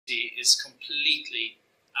is completely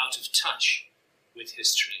out of touch with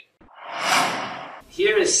history.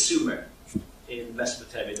 Here is Sumer in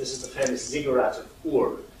Mesopotamia. This is the famous ziggurat of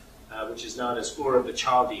Ur, which is known as Ur of the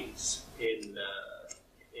Chaldees in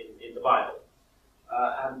the Bible.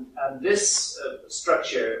 And this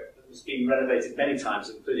structure has been renovated many times,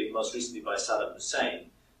 including most recently by Saddam Hussein.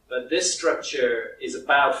 But this structure is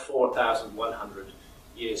about 4,100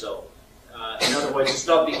 years old. In other words, it's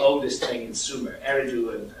not the oldest thing in Sumer.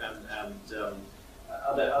 Eridu and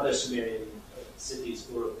other Sumerian cities,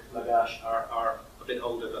 Uruk, Lagash, are a bit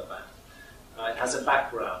older than that. It has a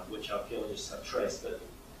background which archaeologists have traced, but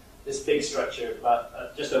this big structure,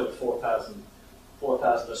 about just over 4,000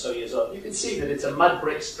 or so years old. You can see that it's a mud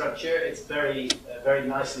brick structure. It's very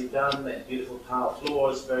nicely done. They have beautiful tile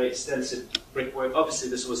floors, very extensive brickwork. Obviously,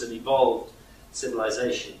 this was an evolved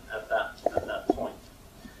civilization at that point.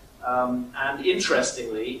 And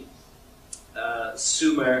interestingly,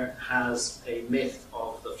 Sumer has a myth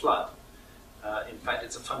of the flood. In fact,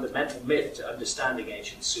 it's a fundamental myth to understanding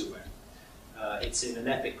ancient Sumer. It's in an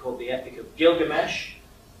epic called the Epic of Gilgamesh,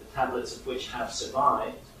 the tablets of which have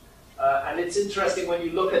survived. And it's interesting when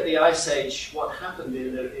you look at the Ice Age, what happened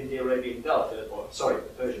in the Arabian Gulf, the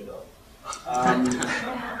Persian Gulf,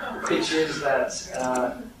 which is that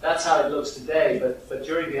that's how it looks today. But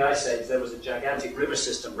during the Ice Age, there was a gigantic river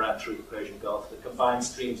system ran through the Persian Gulf that combined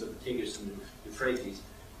streams of the Tigris and the Euphrates,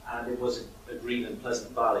 and it was a green and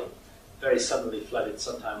pleasant valley, very suddenly flooded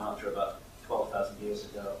sometime after about 12,000 years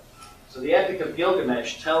ago. So the Epic of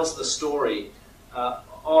Gilgamesh tells the story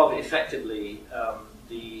of effectively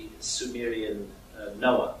the Sumerian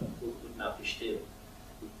Noah, Utnapishtim,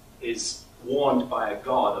 is warned by a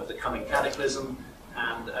god of the coming cataclysm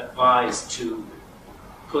and advised to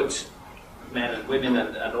put men and women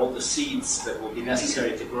and all the seeds that will be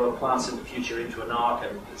necessary to grow plants in the future into an ark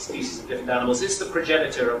and species of different animals. It's the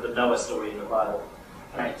progenitor of the Noah story in the Bible,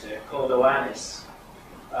 character called Atlantis,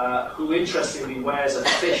 who interestingly wears a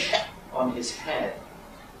fish on his head.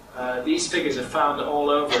 These figures are found all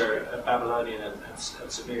over Babylonian and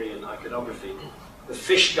Sumerian iconography. The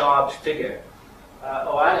fish-garbed figure.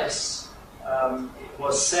 Oannes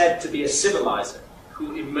was said to be a civilizer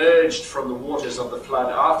who emerged from the waters of the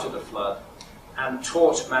flood after the flood and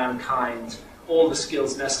taught mankind all the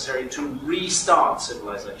skills necessary to restart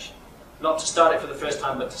civilization. Not to start it for the first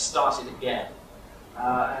time, but to start it again.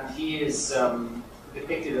 And he is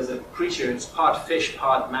depicted as a creature. It's part fish,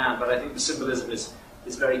 part man, but I think the symbolism is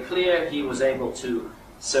very clear. He was able to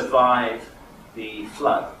survive the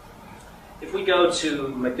flood. If we go to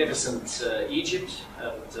magnificent Egypt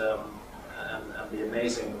and the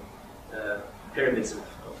amazing pyramids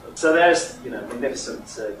so there's magnificent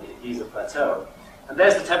Giza Plateau, and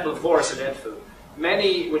there's the Temple of Horus at Edfu.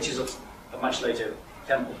 Which is a much later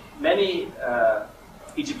temple. Many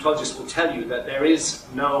Egyptologists will tell you that there is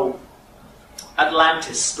no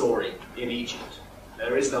Atlantis story in Egypt.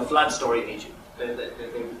 There is no flood story in Egypt. They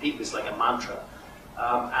repeat this like a mantra.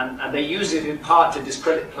 And they use it in part to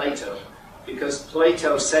discredit Plato, because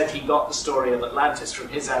Plato said he got the story of Atlantis from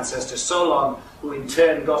his ancestor Solon, who in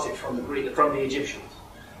turn got it from the Egyptians.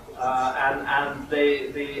 And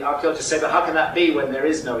the archaeologists say, but how can that be when there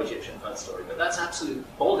is no Egyptian flood story? But that's absolute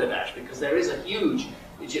balderdash, because there is a huge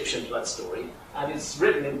Egyptian flood story, and it's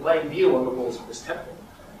written in plain view on the walls of this temple.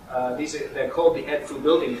 They're called the Edfu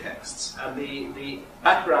building texts, and the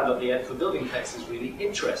background of the Edfu building text is really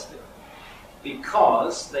interesting,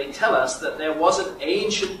 because they tell us that there was an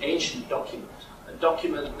ancient document, a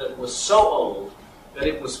document that was so old that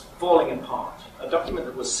it was falling apart, a document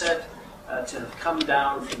that was said to have come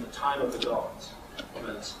down from the time of the gods.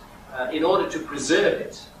 In order to preserve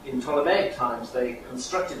it, in Ptolemaic times, they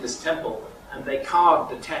constructed this temple and they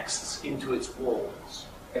carved the texts into its walls.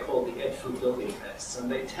 They're called the Edfu building texts, and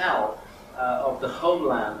they tell of the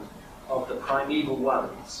homeland of the primeval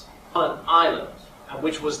ones on an island, and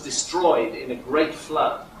which was destroyed in a great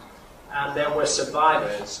flood. And there were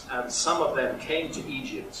survivors, and some of them came to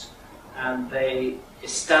Egypt, and they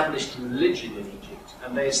established religion in Egypt,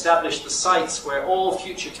 and they established the sites where all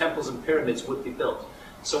future temples and pyramids would be built.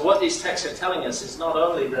 So what these texts are telling us is not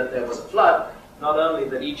only that there was a flood, not only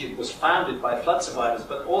that Egypt was founded by flood survivors,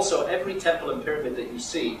 but also every temple and pyramid that you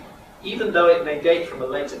see, even though it may date from a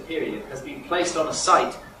later period, has been placed on a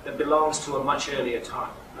site that belongs to a much earlier time,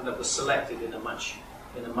 and that was selected in a much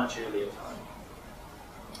earlier time.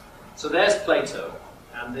 So there's Plato,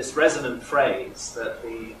 and this resonant phrase that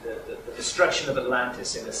the destruction of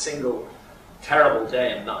Atlantis in a single terrible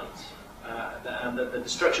day and night, and that the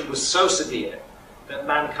destruction was so severe that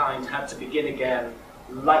mankind had to begin again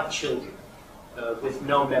like children, with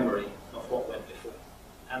no memory of what went before.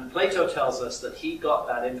 And Plato tells us that he got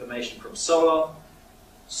that information from Solon.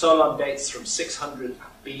 Solon dates from 600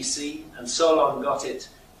 BC, and Solon got it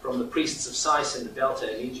from the priests of Sais in the Delta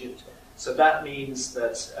in Egypt. So that means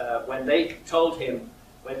that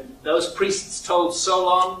when those priests told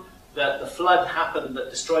Solon that the flood happened, that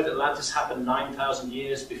destroyed Atlantis, happened 9,000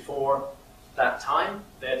 years before that time,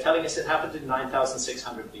 they're telling us it happened in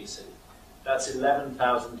 9,600 BC. That's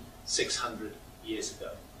 11,600 years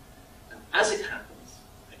ago. And as it happens,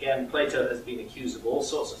 again, Plato has been accused of all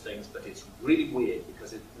sorts of things, but it's really weird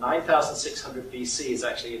because 9,600 BC is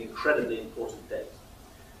actually an incredibly important date.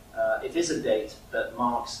 It is a date that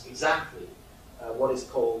marks exactly what is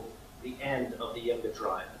called the end of the Younger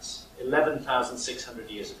Dryas, 11,600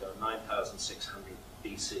 years ago, 9,600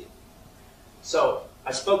 BC. So,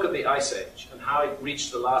 I spoke of the Ice Age and how it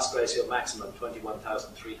reached the last glacial maximum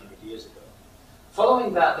 21,300 years ago.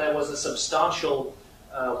 Following that, there was a substantial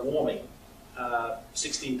warming,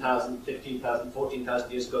 16,000, 15,000,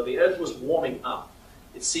 14,000 years ago. The Earth was warming up.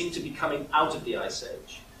 It seemed to be coming out of the Ice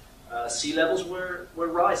Age. Sea levels were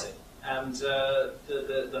rising, and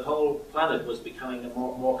the whole planet was becoming a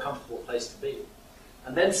more comfortable place to be.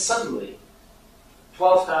 And then suddenly,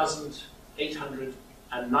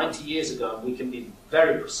 12,890 years ago, and we can be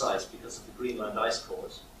very precise because of the Greenland ice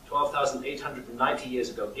cores, 12,890 years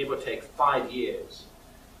ago, give or take 5 years,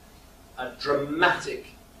 a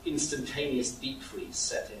dramatic, instantaneous deep freeze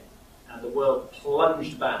set in, and the world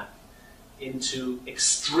plunged back into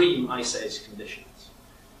extreme ice age conditions.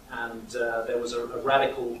 And there was a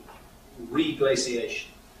radical reglaciation.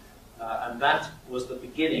 And that was the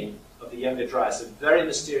beginning of the Younger Dryas, a very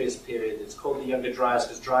mysterious period. It's called the Younger Dryas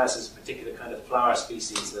because Dryas is a particular kind of flower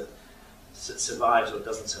species that survives or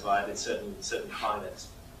doesn't survive in certain climates.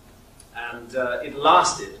 And it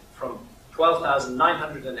lasted from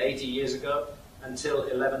 12,980 years ago until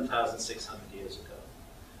 11,600 years ago.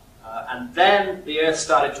 And then the Earth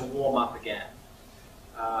started to warm up again.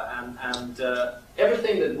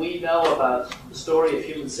 Everything that we know about the story of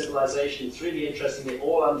human civilization, it's really interesting. It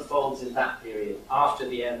all unfolds in that period, after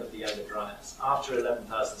the end of the Younger Dryas, after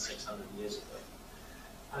 11,600 years ago.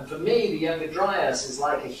 And for me, the Younger Dryas is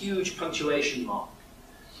like a huge punctuation mark,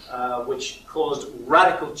 which caused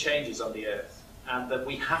radical changes on the Earth, and that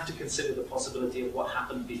we have to consider the possibility of what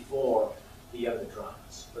happened before the Younger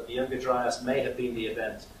Dryas. But the Younger Dryas may have been the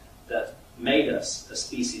event that made us a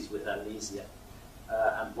species with amnesia.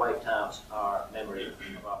 And wiped out our memory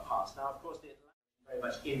of our past. Now, of course, the Atlantic is very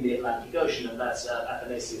much in the Atlantic Ocean, and that's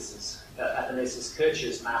Athanasius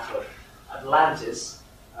Kircher's map of Atlantis.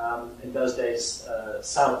 In those days,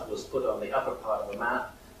 south was put on the upper part of the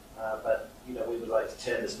map, but we would like to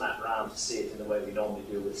turn this map around to see it in the way we normally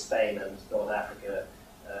do with Spain and North Africa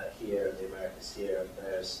here, and the Americas here, and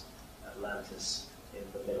there's Atlantis in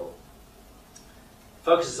the middle.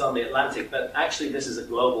 Focuses on the Atlantic, but actually this is a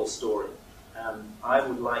global story. I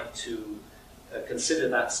would like to consider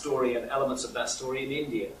that story and elements of that story in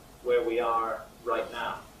India, where we are right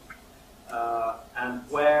now. And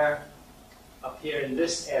where, up here in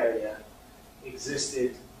this area,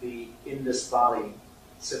 existed the Indus Valley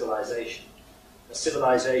civilization. A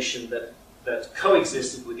civilization that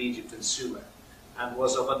coexisted with Egypt and Sumer, and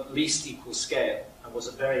was of at least equal scale, and was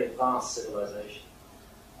a very advanced civilization.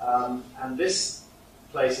 And this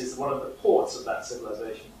place is one of the ports of that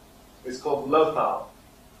civilization. It's called Lothal,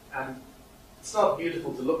 and it's not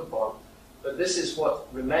beautiful to look upon, but this is what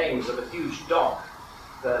remains of a huge dock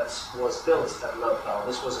that was built at Lothal.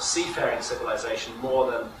 This was a seafaring civilization more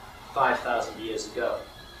than 5,000 years ago.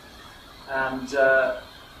 And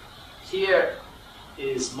here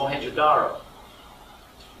is Mohenjo-Daro,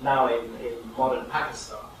 now in modern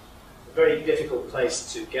Pakistan. A very difficult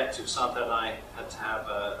place to get to. Santa and I had to have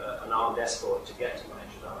an armed escort to get to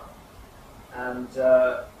Mohenjo-Daro. And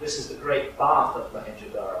this is the Great Bath of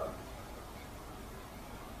Mohenjo-Daro.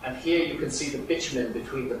 And here you can see the bitumen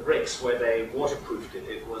between the bricks where they waterproofed it.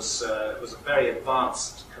 It was a very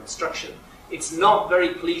advanced construction. It's not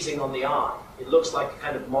very pleasing on the eye. It looks like a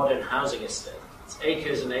kind of modern housing estate. It's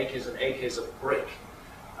acres and acres and acres of brick.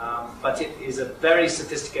 But it is a very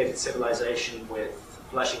sophisticated civilization with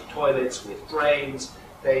flushing toilets, with drains.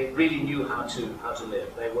 They really knew how to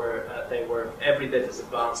live. They were every bit as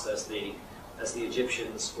advanced as the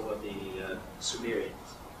Egyptians or the Sumerians.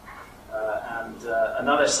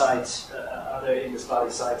 Another site, other Indus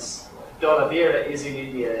Valley sites, Dholavira is in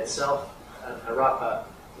India itself, and Harappa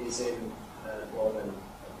is in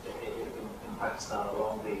Pakistan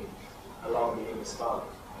along the Indus Valley.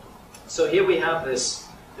 So here we have this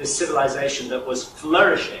civilization that was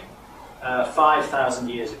flourishing 5,000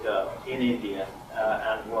 years ago in India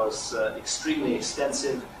and was extremely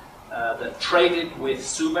extensive, that traded with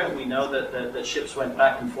Sumer. We know that the ships went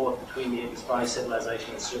back and forth between the Indus Valley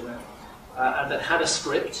civilization and Sumer, and that had a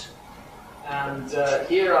script. And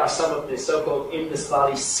here are some of the so-called Indus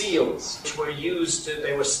Valley seals, which were used,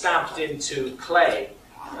 they were stamped into clay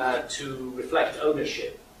to reflect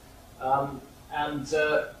ownership.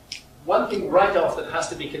 One thing right off that has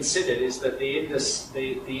to be considered is that the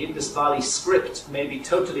Indus Valley script may be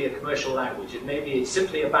totally a commercial language. It may be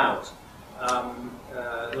simply about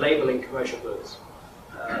labeling commercial goods.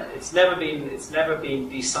 It's never been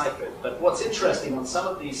deciphered. But what's interesting on some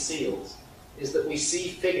of these seals is that we see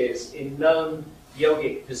figures in known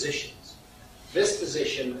yogic positions. This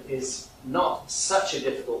position is not such a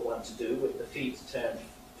difficult one to do with the feet turned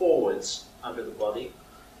forwards under the body,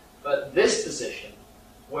 but this position,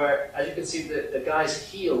 where, as you can see, the guy's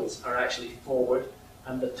heels are actually forward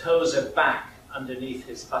and the toes are back underneath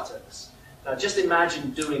his buttocks. Now just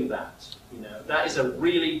imagine doing that. You know, that is a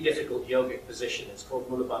really difficult yogic position. It's called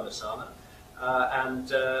Mula Bandhasana.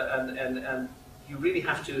 And you really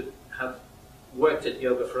have to have worked at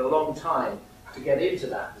yoga for a long time to get into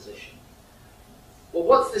that position. Well,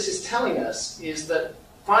 what this is telling us is that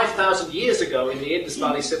 5,000 years ago in the Indus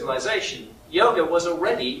Valley civilization, yoga was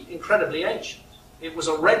already incredibly ancient. It was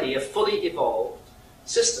already a fully evolved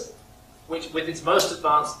system, which with its most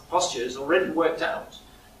advanced postures already worked out.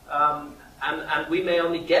 And we may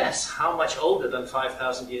only guess how much older than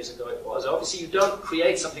 5,000 years ago it was. Obviously, you don't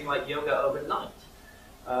create something like yoga overnight.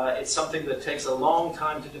 It's something that takes a long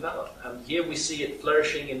time to develop. And here we see it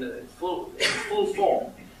flourishing in full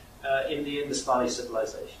form in the Indus Valley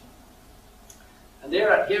civilization. And here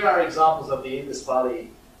are examples of the Indus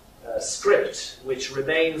Valley script, which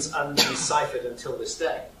remains undeciphered until this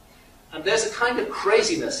day. And there's a kind of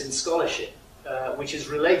craziness in scholarship, which is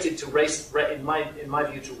related to race, in my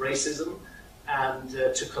view, to racism and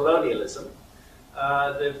to colonialism.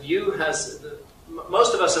 The view has,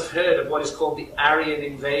 most of us have heard of what is called the Aryan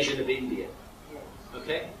invasion of India.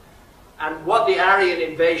 Okay? And what the Aryan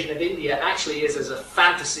invasion of India actually is a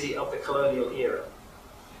fantasy of the colonial era.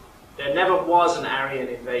 There never was an Aryan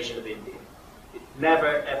invasion of India. It never,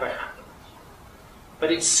 ever happened.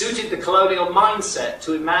 But it suited the colonial mindset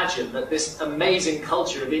to imagine that this amazing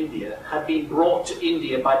culture of India had been brought to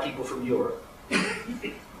India by people from Europe.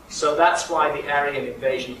 So that's why the Aryan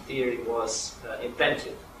invasion theory was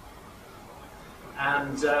invented.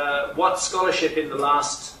 And what scholarship in the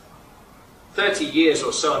last 30 years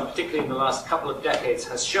or so, and particularly in the last couple of decades,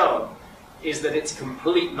 has shown is that it's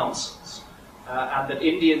complete nonsense. And that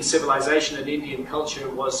Indian civilization and Indian culture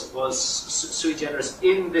was sui generis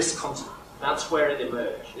in this continent. That's where it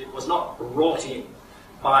emerged. It was not brought in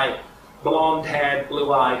by blonde-haired,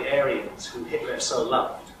 blue-eyed Aryans who Hitler so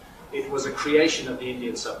loved. It was a creation of the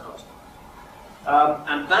Indian subcontinent.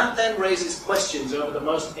 And that then raises questions over the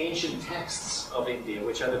most ancient texts of India,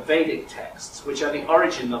 which are the Vedic texts, which are the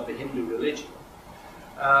origin of the Hindu religion,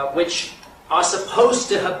 which are supposed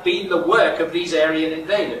to have been the work of these Aryan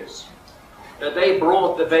invaders. That they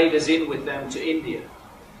brought the Vedas in with them to India.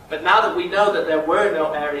 But now that we know that there were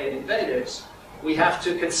no Aryan invaders, we have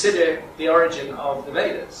to consider the origin of the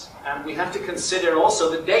Vedas. And we have to consider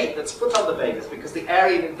also the date that's put on the Vedas, because the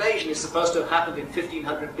Aryan invasion is supposed to have happened in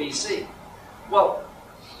 1500 BC. Well,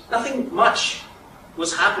 nothing much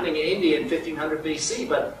was happening in India in 1500 BC,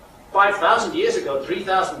 but 5,000 years ago,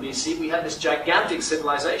 3000 BC, we had this gigantic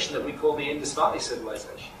civilization that we call the Indus Valley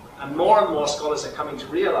civilization. And more scholars are coming to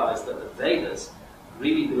realize that the Vedas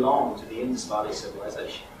really belong to the Indus Valley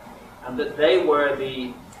civilization, and that they were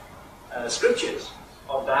the scriptures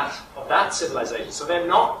of that civilization. So they're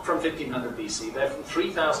not from 1500 BC, they're from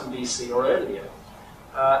 3000 BC or earlier.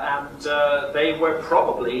 And they were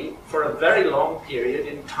probably, for a very long period,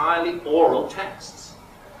 entirely oral texts.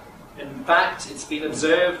 In fact, it's been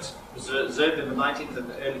observed in the 19th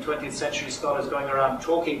and early 20th century, scholars going around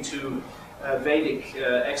talking to Vedic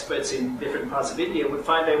experts in different parts of India would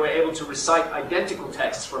find they were able to recite identical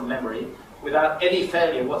texts from memory without any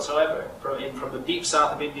failure whatsoever, from the deep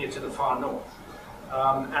south of India to the far north.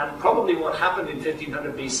 And probably what happened in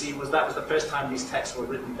 1500 BC was that was the first time these texts were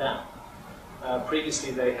written down.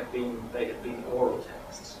 Previously they had been oral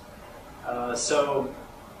texts. So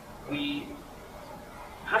we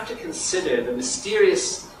have to consider the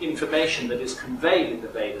mysterious information that is conveyed in the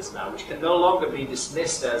Vedas now, which can no longer be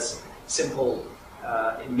dismissed as simple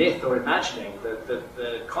myth or imagining.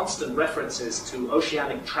 The constant references to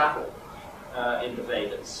oceanic travel in the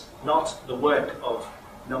Vedas, not the work of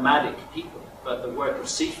nomadic people, but the work of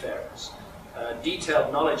seafarers.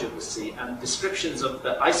 Detailed knowledge of the sea and descriptions of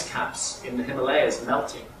the ice caps in the Himalayas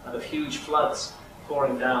melting and of huge floods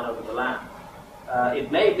pouring down over the land.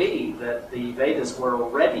 It may be that the Vedas were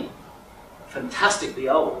already fantastically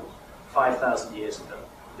old 5,000 years ago.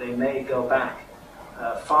 They may go back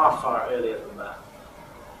far, far earlier than that.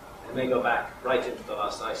 They may go back right into the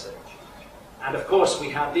last ice age. And of course we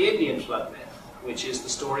have the Indian flood myth, which is the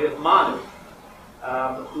story of Manu,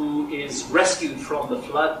 who is rescued from the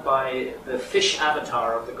flood by the fish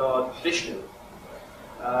avatar of the god Vishnu.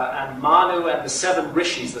 And Manu and the 7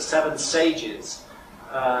 rishis, the 7 sages,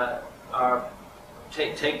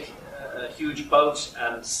 take a huge boat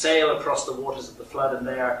and sail across the waters of the flood, and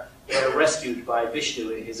they're rescued by Vishnu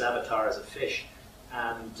in his avatar as a fish.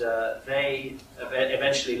 And they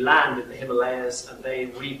eventually land in the Himalayas, and they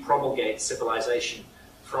re-promulgate civilization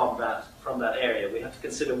from that area. We have to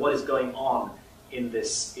consider what is going on in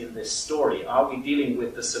this story. Are we dealing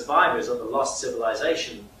with the survivors of the lost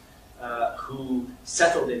civilization who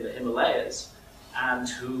settled in the Himalayas and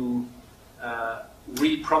who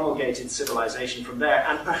re-promulgated civilization from there?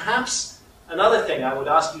 And perhaps another thing I would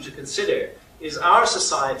ask you to consider is our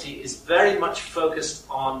society is very much focused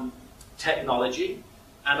on technology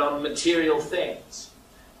and on material things.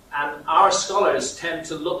 And our scholars tend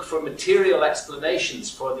to look for material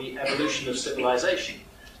explanations for the evolution of civilization.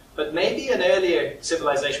 But maybe an earlier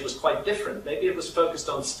civilization was quite different. Maybe it was focused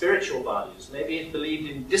on spiritual values. Maybe it believed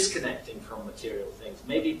in disconnecting from material things.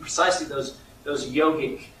 Maybe precisely those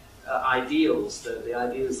yogic ideals, the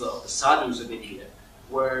ideals of the sadhus of India,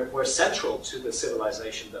 were central to the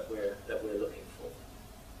civilization that we're looking for.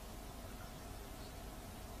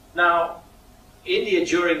 Now, India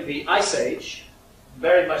during the Ice Age,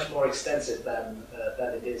 very much more extensive than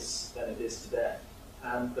it is today.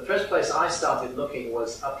 And the first place I started looking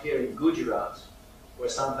was up here in Gujarat, where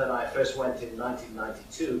Santha and I first went in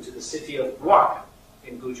 1992 to the city of Dwarka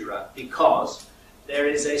in Gujarat, because there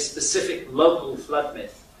is a specific local flood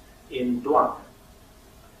myth in Dwarka.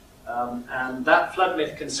 And that flood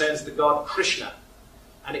myth concerns the god Krishna,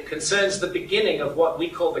 and it concerns the beginning of what we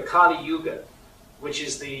call the Kali Yuga, which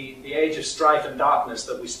is the age of strife and darkness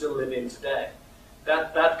that we still live in today.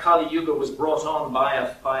 That Kali Yuga was brought on by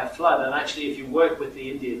a flood, and actually if you work with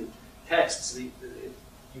the Indian texts, you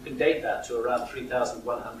can date that to around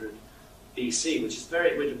 3100 BC, which is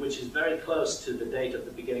very close to the date of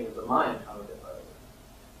the beginning of the Mayan calendar.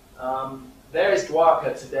 There is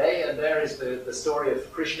Dwarka today, and there is the story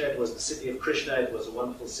of Krishna. It was the city of Krishna. It was a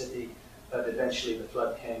wonderful city, but eventually the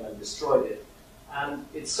flood came and destroyed it. And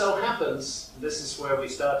it so happens, this is where we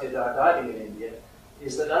started our diving in India,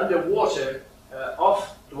 is that underwater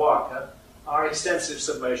off Dwarka are extensive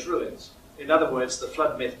submerged ruins. In other words, the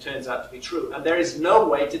flood myth turns out to be true. And there is no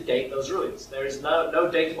way to date those ruins. There is no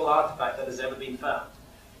dateable artifact that has ever been found.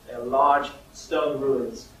 They are large stone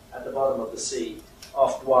ruins at the bottom of the sea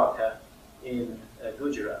off Dwarka in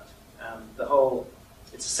Gujarat. And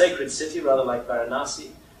it's a sacred city, rather like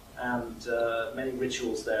Varanasi, and many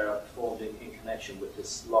rituals there are performed in connection with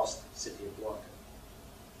this lost city of Dwarka.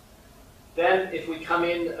 Then, if we come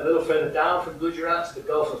in a little further down from Gujarat to the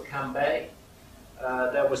Gulf of Cambay,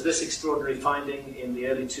 there was this extraordinary finding in the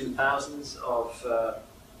early 2000s of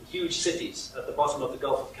huge cities at the bottom of the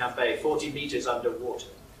Gulf of Cambay, 40 meters underwater.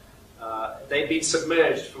 They'd been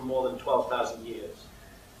submerged for more than 12,000 years.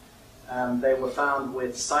 And they were found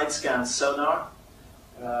with side-scan sonar.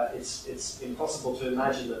 It's impossible to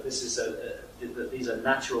imagine that that these are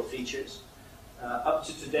natural features. Up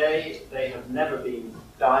to today, they have never been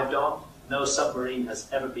dived on. No submarine has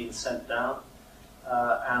ever been sent down.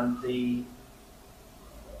 And the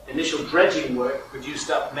initial dredging work produced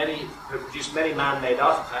many man-made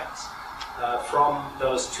artifacts from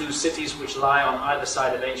those 2 cities which lie on either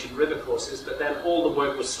side of ancient river courses, but then all the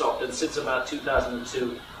work was stopped, and since about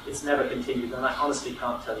 2002, it's never continued, and I honestly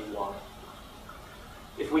can't tell you why.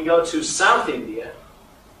 If we go to South India,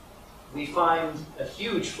 we find a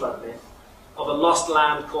huge flood myth of a lost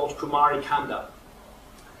land called Kumari Kanda.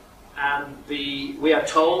 And we are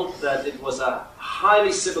told that it was a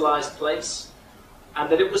highly civilized place, and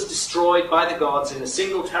that it was destroyed by the gods in a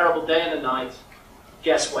single terrible day and a night.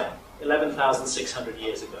 Guess when? 11,600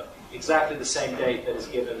 years ago. Exactly the same date that is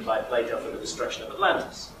given by Plato for the destruction of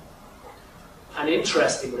Atlantis. And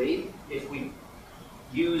interestingly, if we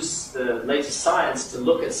use the latest science to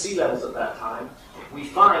look at sea levels at that time, we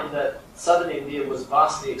find that southern India was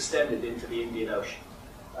vastly extended into the Indian Ocean.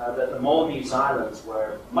 That the Maldives Islands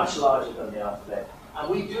were much larger than they are today. And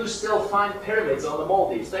we do still find pyramids on the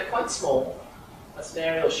Maldives. They're quite small. That's an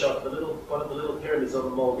aerial shot of one of the little pyramids on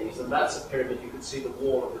the Maldives, and that's a pyramid. You can see the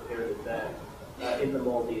wall of the pyramid there in the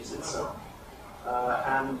Maldives itself.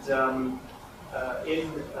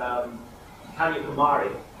 In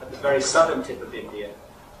Kanyakumari, at the very southern tip of India,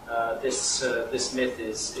 this myth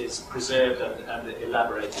is preserved and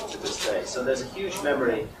elaborated to this day. So there's a huge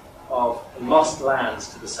memory of lost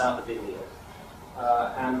lands to the south of India.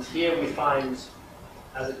 And here we find,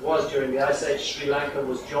 as it was during the Ice Age, Sri Lanka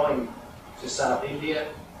was joined to South India.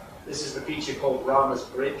 This is the feature called Rama's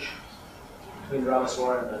Bridge between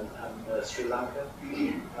Ramaswaram and Sri Lanka.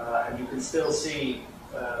 And you can still see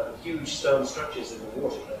huge stone structures in the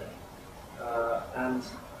water there. And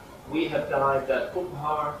we have dived at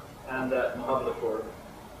Kumbhar and at Mahabalipuram.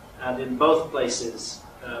 And in both places,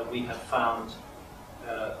 we have found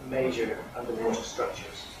major underwater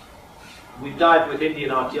structures. We've dived with Indian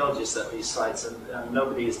archaeologists at these sites, and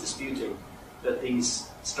nobody is disputing that these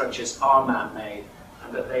structures are man-made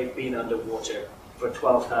and that they've been underwater for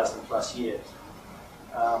 12,000 plus years.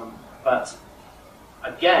 But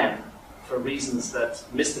again, for reasons that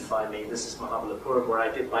mystify me, this is Mahabalipuram, where I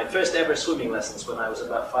did my first ever swimming lessons when I was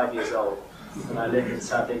about 5 years old, and I lived in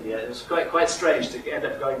South India. It was quite strange to end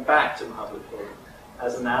up going back to Mahabalipuram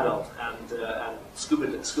as an adult and scuba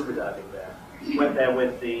diving there. Went there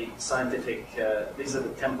with the scientific, these are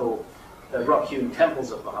the rock-hewn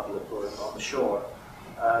temples of Mahabalipuram on the shore.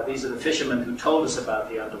 These are the fishermen who told us about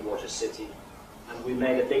the underwater city. And we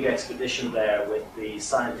made a big expedition there with the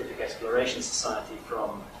Scientific Exploration Society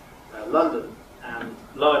from London. And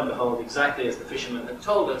lo and behold, exactly as the fishermen had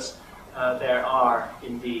told us, there are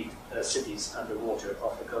indeed cities underwater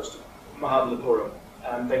off the coast of Mahabalipuram.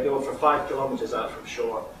 And they go for 5 kilometers out from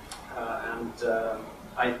shore.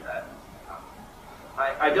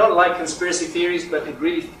 I don't like conspiracy theories, but it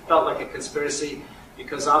really felt like a conspiracy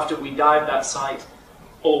because after we dived that site,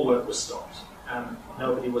 all work was stopped and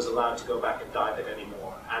nobody was allowed to go back and dive it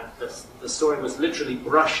anymore. And the story was literally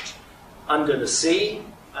brushed under the sea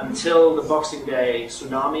until the Boxing Day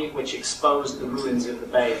tsunami, which exposed the ruins in the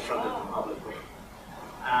bay in front of Mahabalipuram.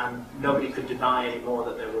 And nobody could deny anymore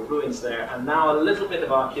that there were ruins there. And now a little bit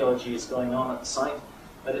of archaeology is going on at the site,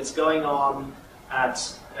 but it's going on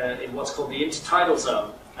at in what's called the intertidal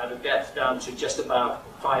zone, at a depth down to just about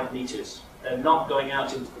 5 meters. They're not going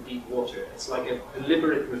out into the deep water. It's like a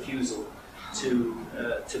deliberate refusal to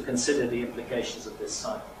consider the implications of this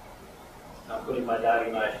site. I'm putting my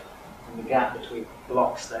diving knife in the gap between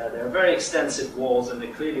blocks there. There are very extensive walls, and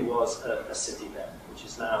there clearly was a city there, which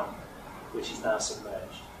is now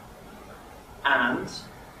submerged. And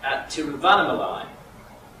at Tiruvannamalai,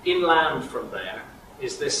 inland from there,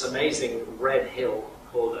 is this amazing red hill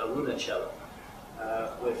called Arunachalam,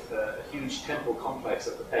 with a huge temple complex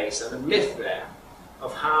at the base, and a myth there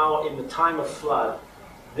of how in the time of flood,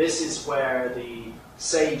 this is where the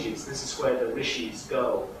sages, this is where the rishis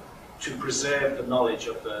go to preserve the knowledge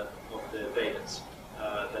of the Vedas,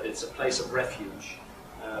 that it's a place of refuge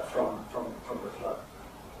from the flood.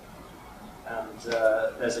 And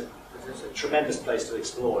there's a tremendous place to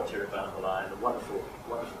explore, Tiruvannamalai, and a wonderful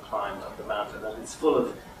climb up the mountain. And it's full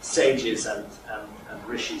of sages and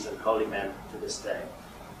rishis and holy men to this day.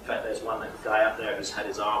 In fact, there's one guy up there who's had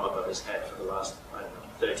his arm above his head for the last,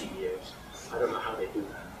 30 years. I don't know how they do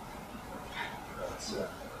that, but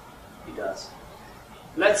he does.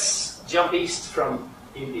 Let's jump east from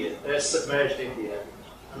India. There's submerged India.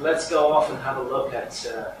 And let's go off and have a look at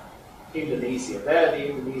Indonesia. There are the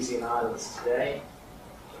Indonesian islands today,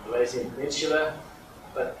 the Malaysian peninsula,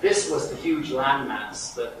 but this was the huge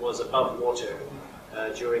landmass that was above water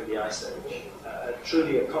during the Ice Age,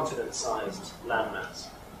 truly a continent-sized landmass.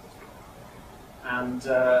 And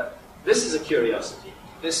this is a curiosity.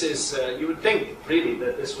 This is, you would think really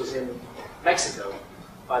that this was in Mexico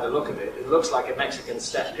by the look of it. It looks like a Mexican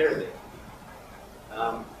step pyramid.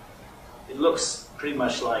 It looks pretty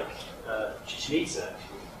much like Chichen Itza,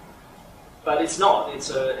 actually. But it's not.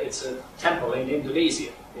 It's a temple in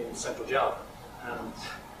Indonesia, in central Java,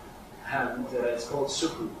 and it's called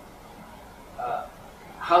Suku.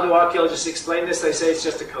 How do archaeologists explain this? They say it's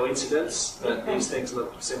just a coincidence that these things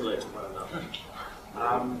look similar to one another.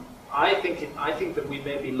 I think that we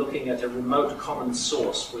may be looking at a remote common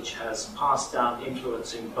source which has passed down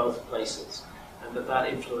influence in both places, and that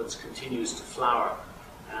influence continues to flower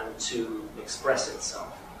and to express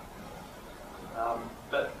itself.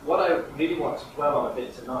 But what I really want to dwell on a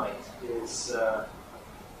bit tonight is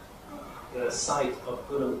the site of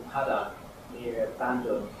Gunung Padang near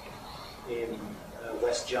Bandung in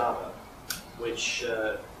West Java, which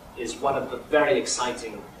is one of the very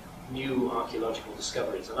exciting new archaeological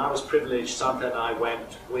discoveries. And I was privileged, Santa and I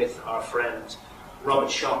went with our friend Robert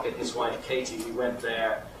Schock and his wife Katie. We went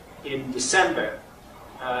there in December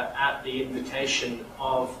at the invitation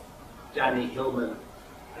of Danny Hillman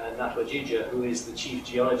Natwajija, who is the chief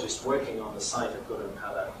geologist working on the site of Gunung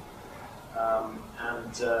Padang.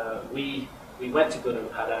 We went to Gunung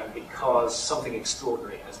Padang because something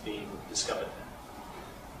extraordinary has been discovered there.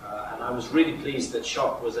 And I was really pleased that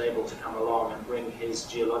Schock was able to come along and bring his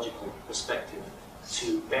geological perspective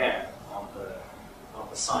to bear on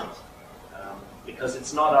the site. Because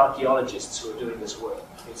it's not archaeologists who are doing this work,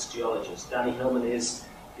 it's geologists. Danny Hillman is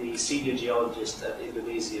the senior geologist at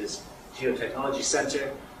Indonesia's Geotechnology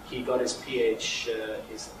Center. He got his PhD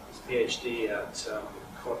at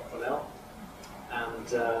Cornell,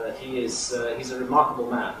 and he's a remarkable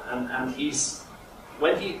man. And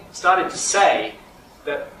when he started to say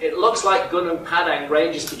that it looks like Gunung Padang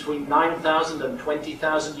ranges between 9,000 and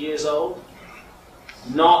 20,000 years old,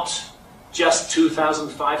 not just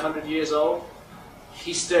 2,500 years old,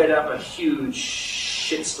 he stirred up a huge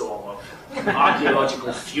shitstorm of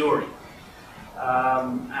archaeological fury.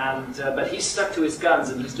 But he's stuck to his guns,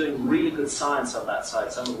 and he's doing really good science on that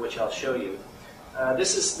site, some of which I'll show you.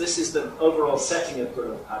 This is the overall setting of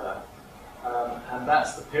Gunung Padang, and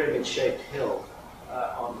that's the pyramid-shaped hill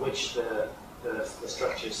on which the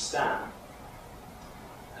structures stand.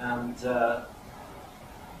 And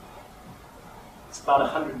it's about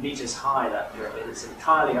 100 meters high, that pyramid. It's an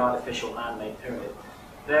entirely artificial man-made pyramid.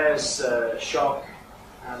 There's Schock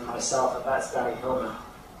and myself, and that's Danny Hillman,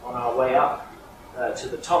 on our way up to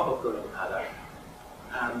the top of Gunung Padang.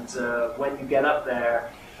 And when you get up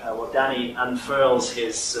there, well, Danny unfurls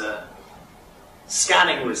his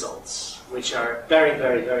scanning results, which are very,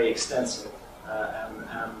 very, very extensive.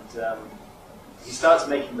 He starts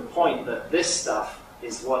making the point that this stuff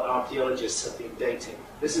is what archaeologists have been dating.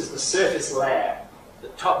 This is the surface layer,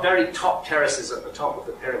 the very top terraces at the top of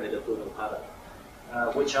the pyramid of Gunung Padang,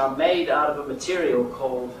 which are made out of a material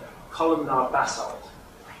called columnar basalt.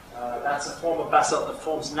 That's a form of basalt that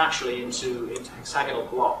forms naturally into hexagonal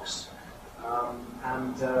blocks.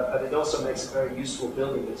 But it also makes a very useful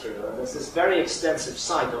building material. And there's this very extensive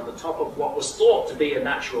site on the top of what was thought to be a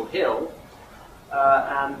natural hill,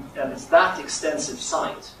 and it's that extensive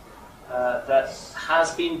site that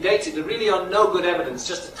has been dated, really on no good evidence,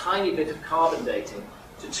 just a tiny bit of carbon dating,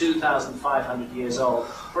 to 2,500 years old.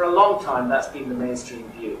 For a long time, that's been the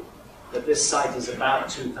mainstream view, that this site is about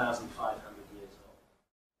 2,500 years old.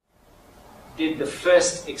 Did the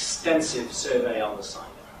first extensive survey on the site.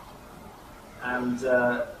 And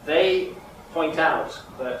they point out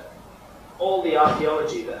that all the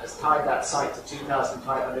archaeology that has tied that site to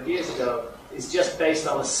 2,500 years ago is just based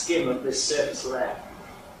on a skim of this surface layer.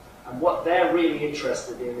 And what they're really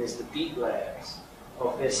interested in is the deep layers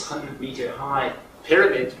of this 100-meter high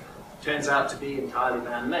pyramid, turns out to be entirely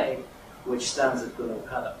man-made, which stands at Gunung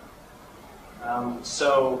Padang.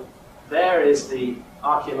 So there is the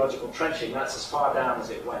archaeological trenching. That's as far down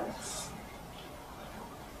as it went.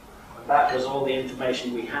 And that was all the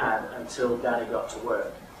information we had until Danny got to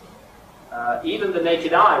work. Even the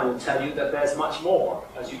naked eye will tell you that there's much more.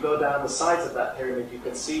 As you go down the sides of that pyramid, you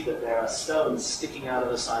can see that there are stones sticking out of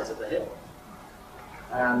the sides of the hill.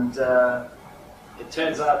 And it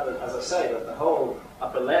turns out that, as I say, that the whole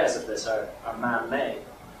upper layers of this are man-made.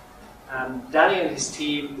 And Danny and his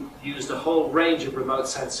team used a whole range of remote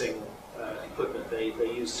sensing equipment. They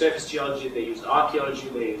used surface geology, they used archaeology,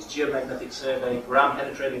 they used geomagnetic survey,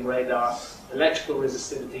 ground-penetrating radar, electrical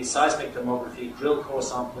resistivity, seismic tomography, drill core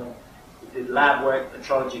sampling. We did lab work,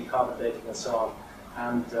 metrology, carbon dating, and so on,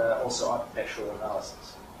 and also architectural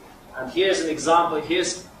analysis. And here's an example,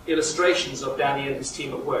 here's illustrations of Danny and his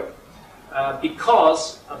team at work.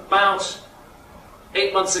 Because about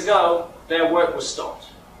 8 months ago, their work was stopped.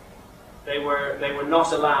 They were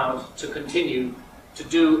not allowed to continue to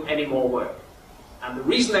do any more work. And the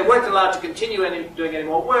reason they weren't allowed to continue doing any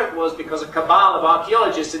more work was because a cabal of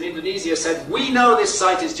archaeologists in Indonesia said, we know this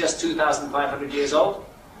site is just 2,500 years old,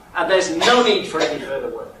 and there's no need for any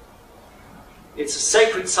further work. It's a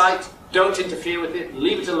sacred site, don't interfere with it,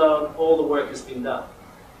 leave it alone, all the work has been done.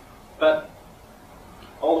 But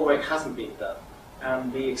all the work hasn't been done.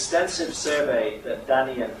 And the extensive survey that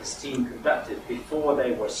Danny and his team conducted before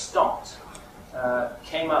they were stopped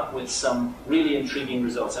came up with some really intriguing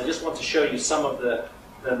results. I just want to show you some of the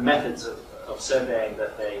methods of surveying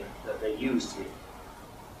that they used here.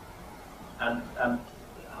 And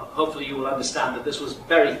hopefully you will understand that this was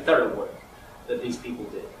very thorough work that these people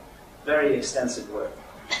did. Very extensive work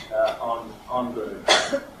on Gunung.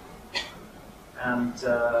 And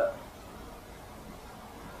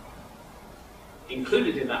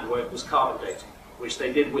included in that work was carbon dating, which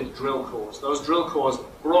they did with drill cores. Those drill cores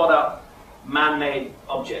brought up man-made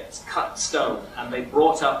objects, cut stone, and they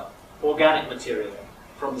brought up organic material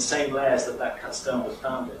from the same layers that cut stone was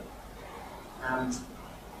found in. And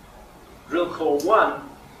drill core 1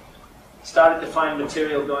 started to find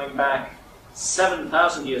material going back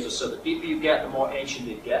 7,000 years or so. The deeper you get, the more ancient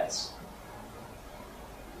it gets.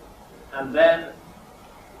 And then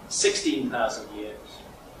 16,000 years.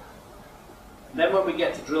 And then when we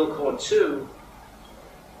get to drill core 2,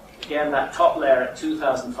 again that top layer at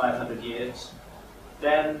 2,500 years,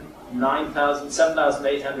 then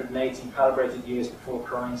 7,880 calibrated years before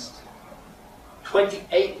Christ,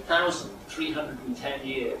 28,310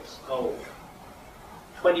 years old,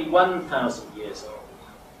 21,000 years old,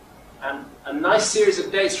 and a nice series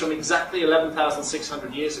of dates from exactly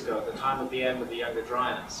 11,600 years ago, at the time of the end of the Younger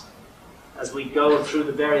Dryas, as we go through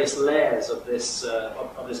the various layers of this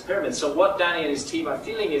pyramid. So what Danny and his team are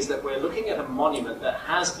feeling is that we're looking at a monument that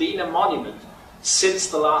has been a monument since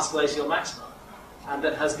the last glacial maximum, and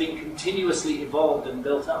that has been continuously evolved and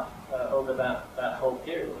built up over that whole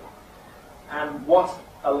period. And what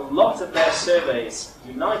a lot of their surveys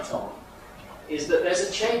unite on is that there's a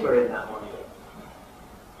chamber in that monument.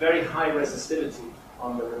 Very high resistivity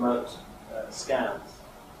on the remote scans.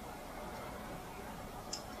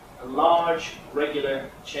 A large, regular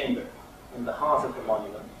chamber in the heart of the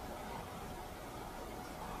monument.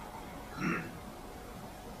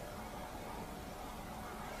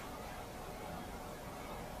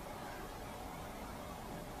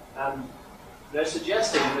 And they're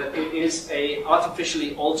suggesting that it is an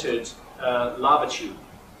artificially altered lava tube.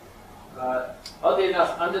 Oddly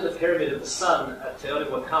enough, under the Pyramid of the Sun at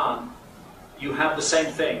Teotihuacan, you have the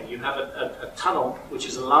same thing. You have a tunnel, which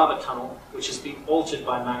is a lava tunnel, which has been altered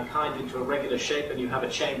by mankind into a regular shape, and you have a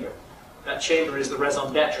chamber. That chamber is the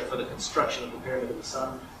raison d'etre for the construction of the Pyramid of the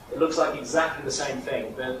Sun. It looks like exactly the same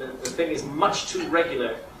thing. The thing is much too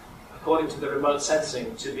regular, according to the remote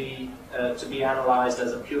sensing, to be analysed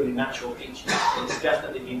as a purely natural feature. It's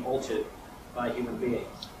definitely been altered by human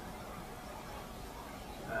beings.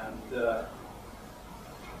 And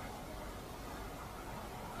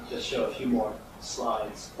I'll just show a few more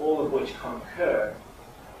slides, all of which concur.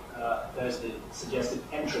 There's the suggested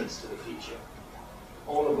entrance to the feature,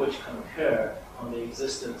 all of which concur on the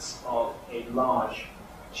existence of a large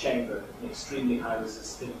chamber, an extremely high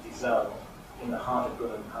resistivity zone in the heart of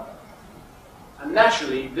Gunung Padang. And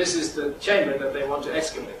naturally, this is the chamber that they want to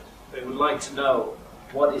excavate. They would like to know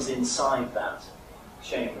what is inside that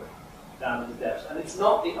chamber down to the depths. And it's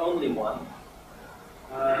not the only one.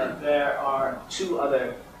 There are two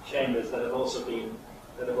other chambers that have also been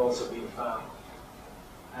found.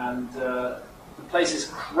 And the place is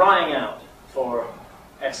crying out for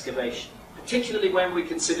excavation, particularly when we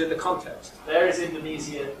consider the context. There is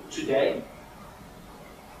Indonesia today,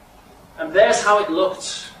 and there's how it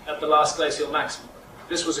looked at the last glacial maximum.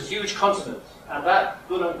 This was a huge continent, and that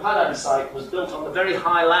Gunung Padang site was built on the very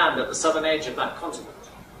high land at the southern edge of that continent.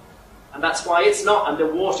 And that's why it's not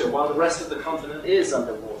underwater, while the rest of the continent is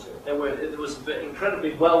underwater. It was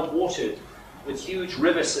incredibly well watered, with huge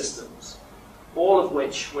river systems, all of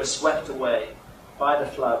which were swept away by the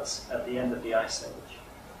floods at the end of the Ice Age,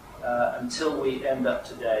 until we end up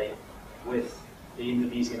today with the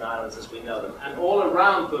Indonesian islands as we know them. And all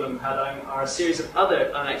around Gunung Padang are a series of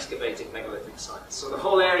other unexcavated megalithic sites. So the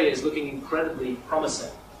whole area is looking incredibly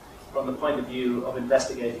promising from the point of view of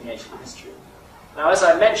investigating ancient history. Now, as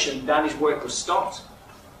I mentioned, Danny's work was stopped.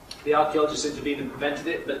 The archaeologists intervened and prevented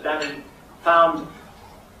it, but Danny found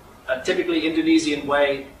a typically Indonesian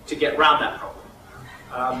way to get around that problem.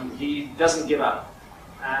 He doesn't give up.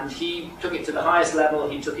 And he took it to the highest level.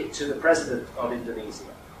 He took it to the president of Indonesia.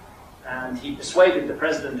 And he persuaded the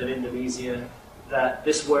president of Indonesia that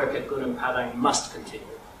this work at Gunung Padang must continue,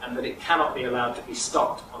 and that it cannot be allowed to be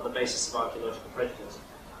stopped on the basis of archaeological prejudice.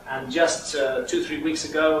 And just 2-3 weeks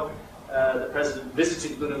ago, the president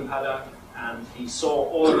visited Gunung Padang, and he saw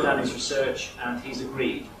all of Danny's research, and he's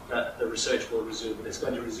agreed that the research will resume, and it's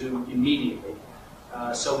going to resume immediately.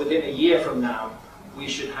 So within a year from now, we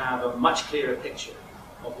should have a much clearer picture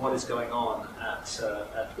of what is going on at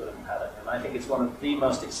Gunung Padang. And I think it's one of the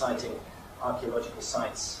most exciting archaeological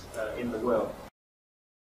sites in the world.